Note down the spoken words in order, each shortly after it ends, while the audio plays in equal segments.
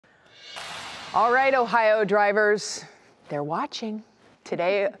All right, Ohio drivers, they're watching.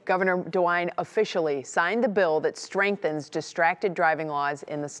 Today, Governor DeWine officially signed the bill that strengthens distracted driving laws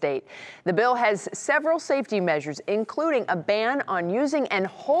in the state. The bill has several safety measures, including a ban on using and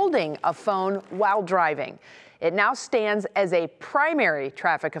holding a phone while driving. It now stands as a primary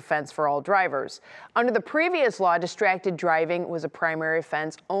traffic offense for all drivers. Under the previous law, distracted driving was a primary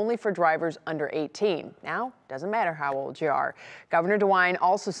offense only for drivers under 18. Now, doesn't matter how old you are. Governor DeWine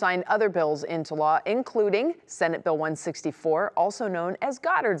also signed other bills into law, including Senate Bill 164, also known as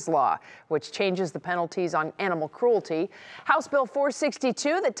Goddard's Law, which changes the penalties on animal cruelty, House Bill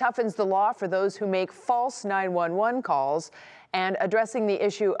 462 that toughens the law for those who make false 911 calls, and addressing the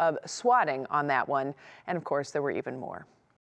issue of swatting on that one. And of course, there were even more.